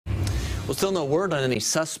Well, still no word on any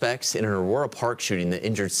suspects in an Aurora Park shooting that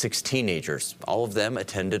injured 6 teenagers. All of them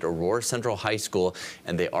attended Aurora Central High School,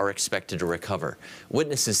 and they are expected to recover.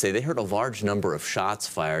 Witnesses say they heard a large number of shots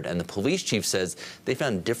fired, and the police chief says they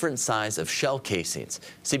found different size of shell casings.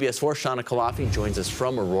 CBS 4's Shauna Kalafi joins us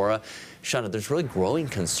from Aurora. Shauna, there's really growing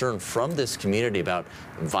concern from this community about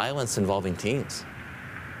violence involving teens.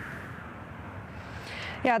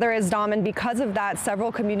 Yeah, there is, Dom, and because of that,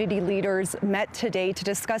 several community leaders met today to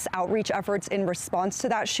discuss outreach efforts in response to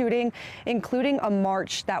that shooting, including a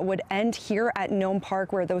march that would end here at Nome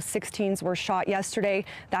Park, where those 6 teens were shot yesterday.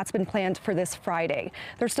 That's been planned for this Friday.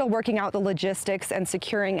 They're still working out the logistics and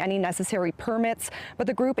securing any necessary permits, but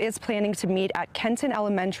the group is planning to meet at Kenton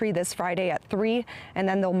Elementary this Friday at 3, and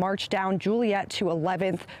then they'll march down Juliet to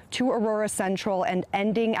 11th to Aurora Central and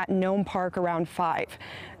ending at Nome Park around 5.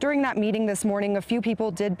 During that meeting this morning, a few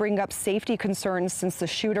people did bring up safety concerns since the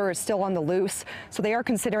shooter is still on the loose, so they are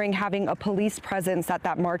considering having a police presence at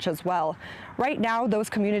that march as well. Right now, those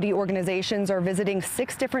community organizations are visiting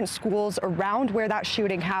 6 different schools around where that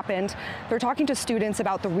shooting happened. They're talking to students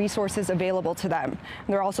about the resources available to them.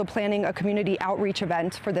 They're also planning a community outreach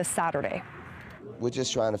event for this Saturday. We're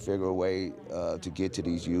just trying to figure a way to get to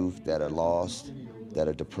these youth that are lost, that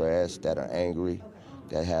are depressed, that are angry,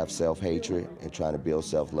 that have self-hatred, and trying to build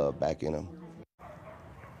self-love back in them.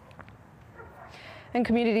 And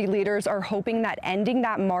community leaders are hoping that ending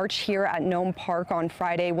that march here at Nome Park on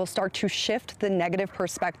Friday will start to shift the negative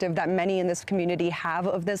perspective that many in this community have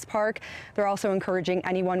of this park. They're also encouraging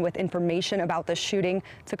anyone with information about the shooting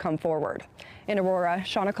to come forward. In Aurora,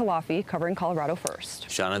 Shauna Kalafi covering Colorado First.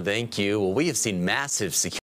 Shauna, thank you. Well, we have seen massive security